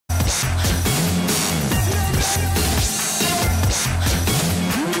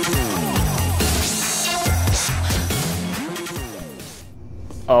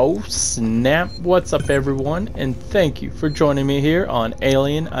Oh snap, what's up everyone, and thank you for joining me here on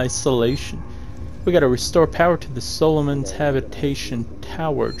Alien Isolation. We gotta restore power to the Solomon's Habitation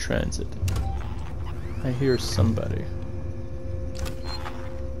Tower Transit. I hear somebody.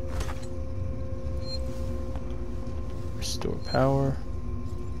 Restore power.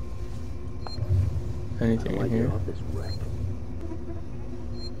 Anything in here? Perfect.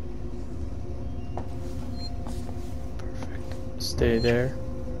 Stay there.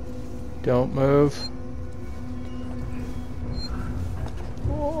 Don't move.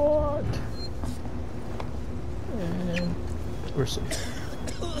 What? And we're safe.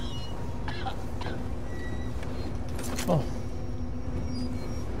 Oh.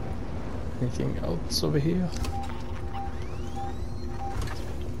 Anything else over here?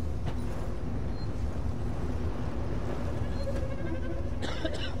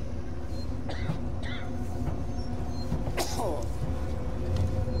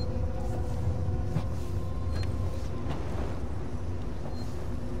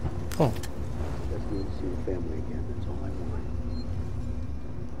 Oh. Just need to see the family again, that's all I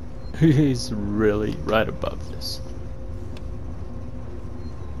want. He's really right above this.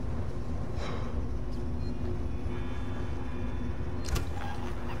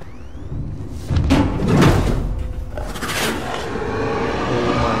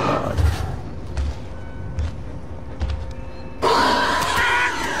 Oh my god.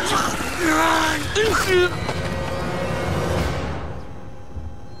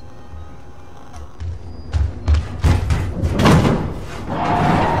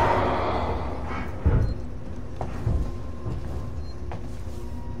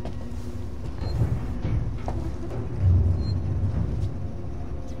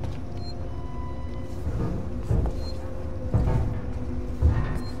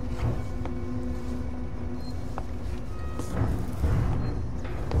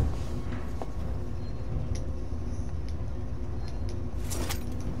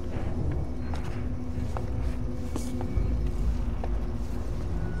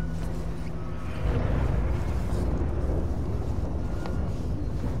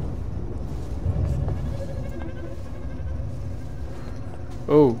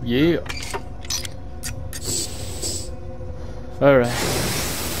 Oh yeah. All right.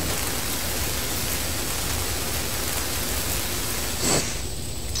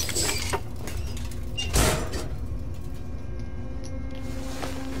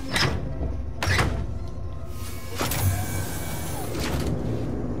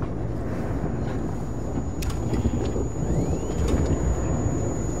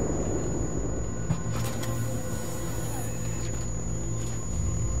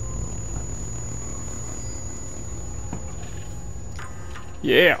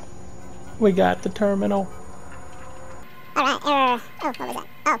 Yeah, we got the terminal. Alright, oh, what was that?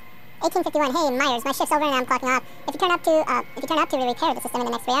 Oh, 1851, hey Myers, my shift's over and I'm clocking off. If you turn up to repair the system in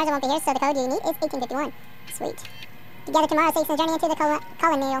the next 3 hours, I won't be here, so the code you need is 1851. Sweet. Together tomorrow, Citizen's Journey into the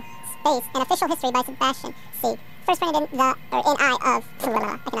Colonial Space, an official history by Sebastian C. First printed in I of,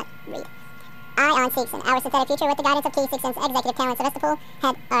 I cannot read. I on Seegson. Our synthetic future, with the guidance of key Seegson's executive talent, Sevastopol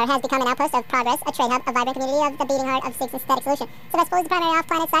has become an outpost of progress, a trade hub, a vibrant community of the beating heart of Seegson's synthetic solution. Sevastopol is the primary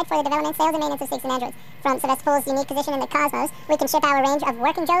off-planet site for the development, sales, and maintenance of Seegson androids. From Sevastopol's unique position in the cosmos, we can ship our range of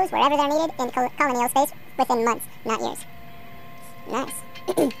working Joes wherever they're needed in colonial space within months, not years. Nice.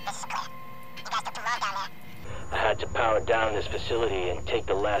 This is clear. You guys took too long down there. I had to power down this facility and take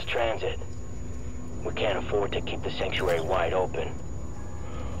the last transit. We can't afford to keep the sanctuary wide open.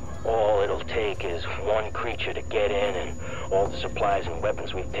 All it'll take is one creature to get in, and all the supplies and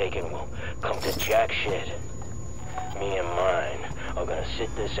weapons we've taken will come to jack shit. Me and mine are gonna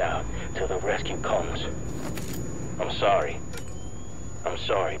sit this out till the rescue comes. I'm sorry,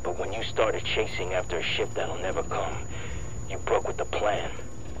 but when you started chasing after a ship that'll never come, you broke with the plan.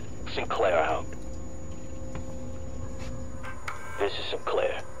 Sinclair out. This is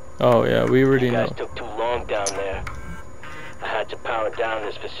Sinclair. Oh yeah, we already know. You guys took too long down there. I had to power down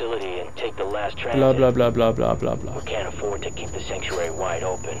this facility and take the last transit. Blah blah blah blah blah blah blah. We can't afford to keep the sanctuary wide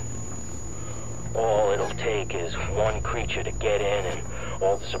open. All it'll take is one creature to get in, and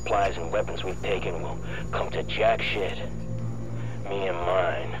all the supplies and weapons we've taken will come to jack shit. Me and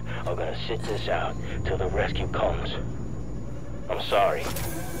mine are gonna sit this out till the rescue comes. I'm sorry,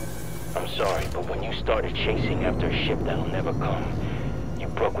 but when you started chasing after a ship that'll never come, you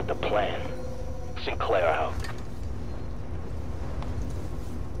broke with the plan. Sinclair out.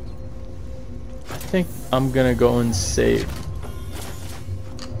 I think I'm gonna go and save.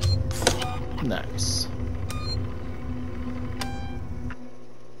 Nice.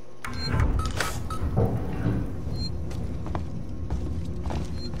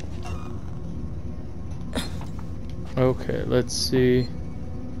 let's see.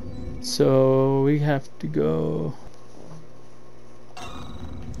 So we have to go.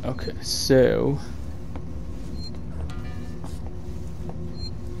 Okay, so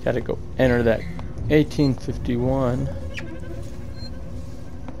gotta go enter that 1851.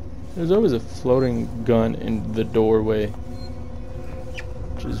 There's always a floating gun in the doorway,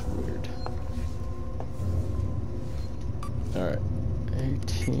 which is weird. Alright,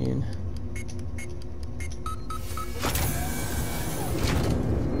 18.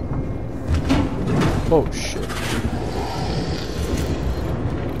 Oh shit.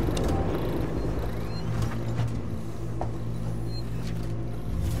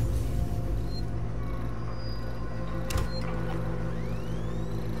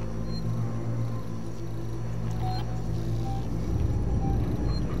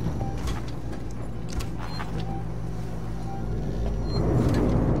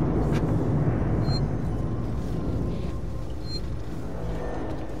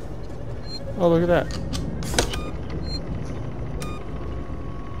 Oh, look at that.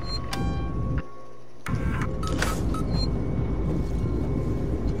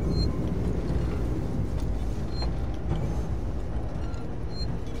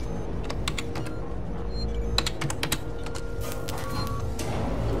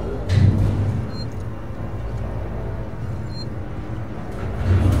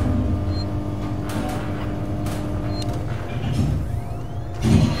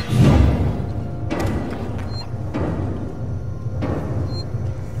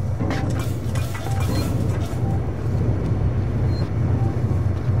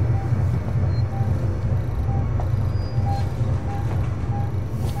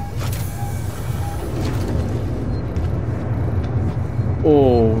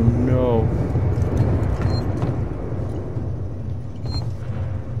 Oh no.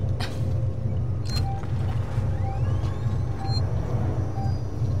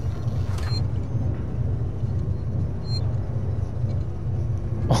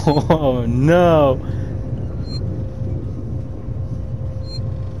 Oh no.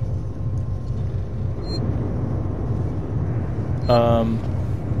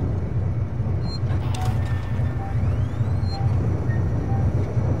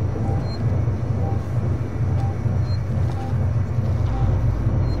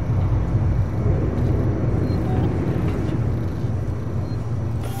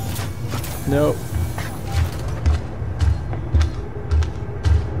 Nope.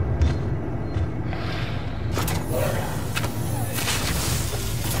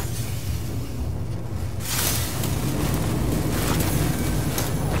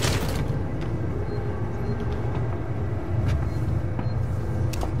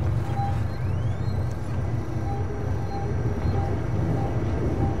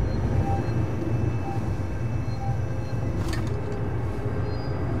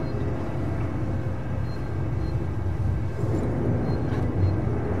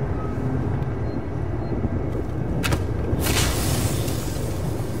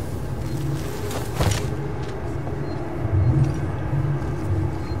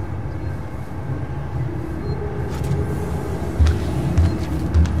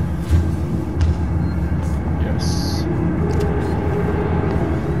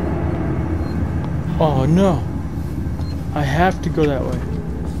 Oh no! I have to go that way.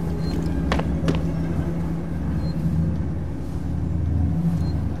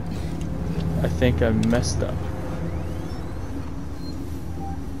 I think I messed up.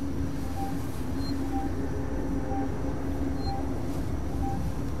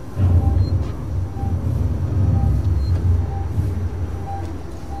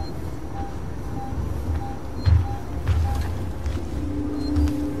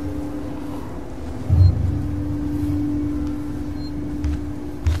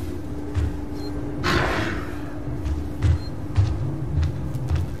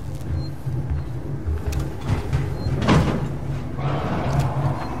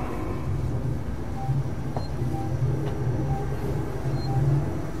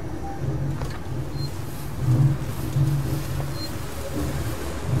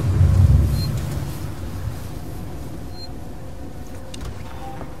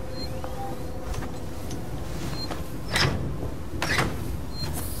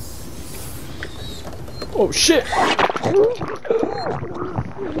 Oh shit!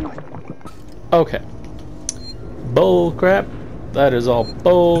 Okay. Bull crap. That is all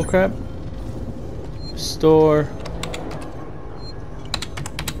bull crap. Store.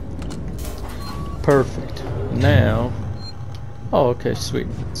 Perfect. Now. Oh, okay, sweet.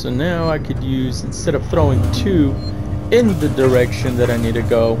 So now I could use, instead of throwing 2 in the direction that I need to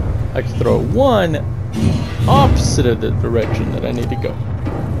go, I could throw 1 opposite of the direction that I need to go.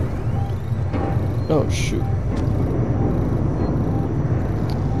 Oh shoot.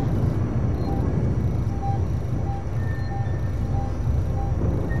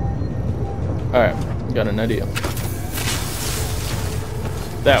 Alright, got an idea.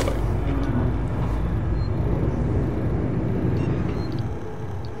 That way.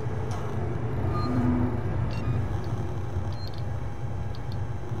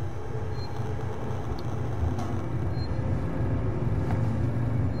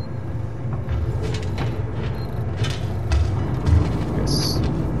 Yes.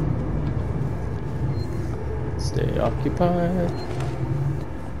 Stay occupied.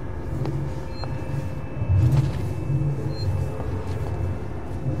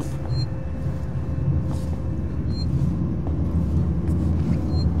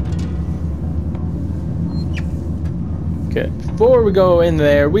 Okay, before we go in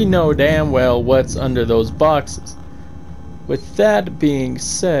there, we know damn well what's under those boxes. With that being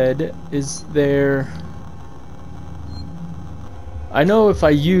said, is there... I know if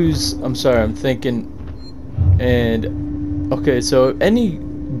I use... I'm sorry, I'm thinking... And... Okay, so any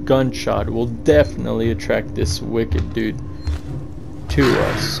gunshot will definitely attract this wicked dude to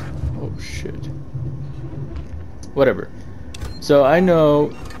us. Oh shit. Whatever. So I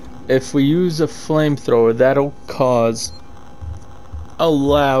know if we use a flamethrower, that'll cause a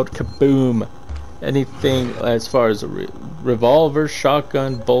loud kaboom. Anything as far as a revolver,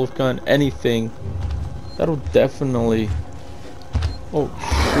 shotgun, bolt gun, anything, that'll definitely... Oh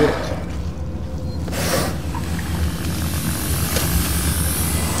shit.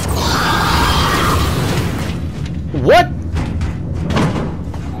 What?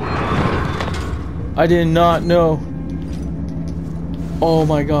 I did not know. Oh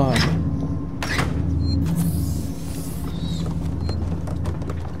my god.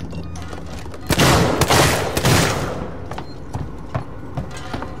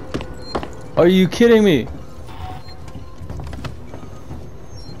 Are you kidding me?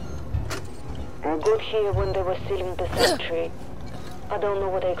 I got here when they were sealing the sanctuary. I don't know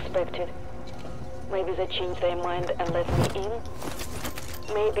what I expected. Maybe they changed their mind and let me in.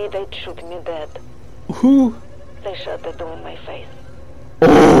 Maybe they'd shoot me dead. Who? They shut the door in my face.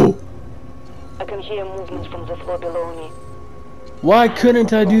 Oh! I can hear movements from the floor below me. Why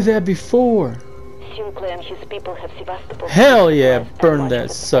couldn't I do that before? Sinclair and his people have Sevastopol. Hell yeah, burn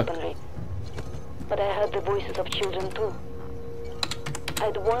that sucker. But I heard the voices of children too.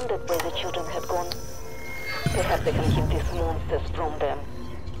 I'd wondered where the children had gone. Perhaps they can keep these monsters from them.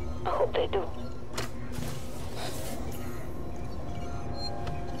 I hope they do.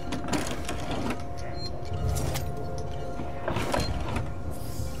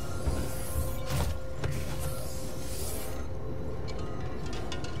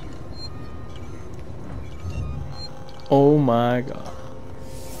 Oh my god.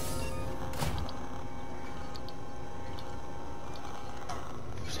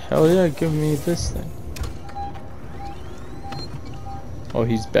 Hell yeah, give me this thing. Oh,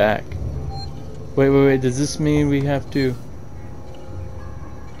 he's back. Wait, does this mean we have to...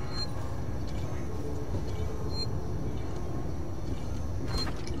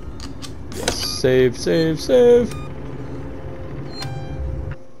 Yes, save.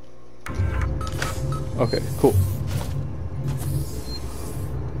 Okay, cool.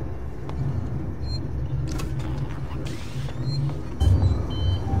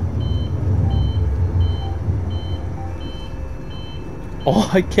 Oh,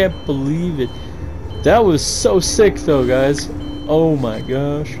 I can't believe it. That was so sick though, guys. Oh my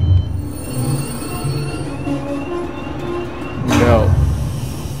gosh. No.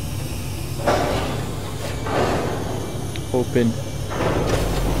 Open.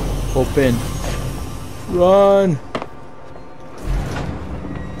 Run.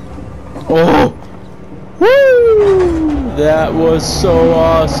 Oh. Woo! That was so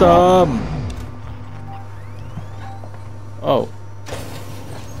awesome. Oh.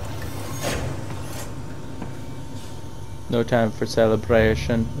 No time for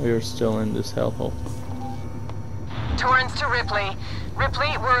celebration. We are still in this hellhole. Torrance to Ripley.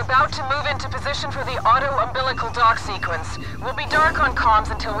 Ripley, we're about to move into position for the auto-umbilical dock sequence. We'll be dark on comms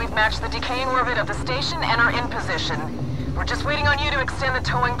until we've matched the decaying orbit of the station and are in position. We're just waiting on you to extend the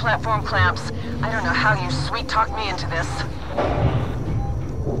towing platform clamps. I don't know how you sweet-talked me into this.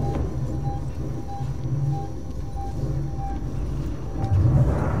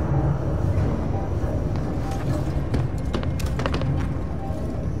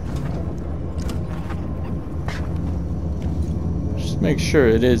 Make sure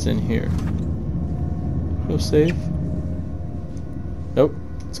it is in here. Go save. Nope.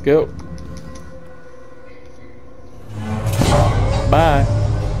 Let's go. Bye.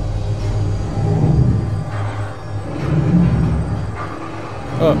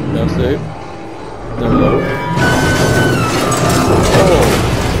 Oh, no save. No load. Oh.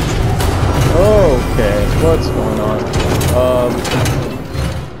 Okay, what's going on?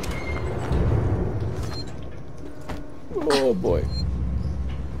 Oh boy.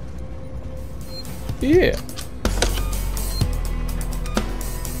 Yeah.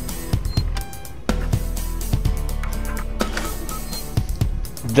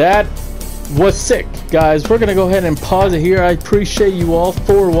 That was sick, guys. We're gonna go ahead and pause it here. I appreciate you all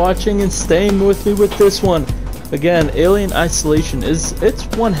for watching and staying with me with this one. Again, Alien Isolation it's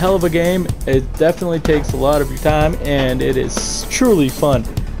one hell of a game. It definitely takes a lot of your time, and it is truly fun.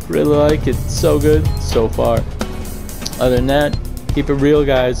 Really like it. So good so far. Other than that, keep it real,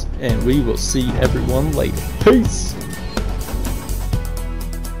 guys, and we will see everyone later. Peace.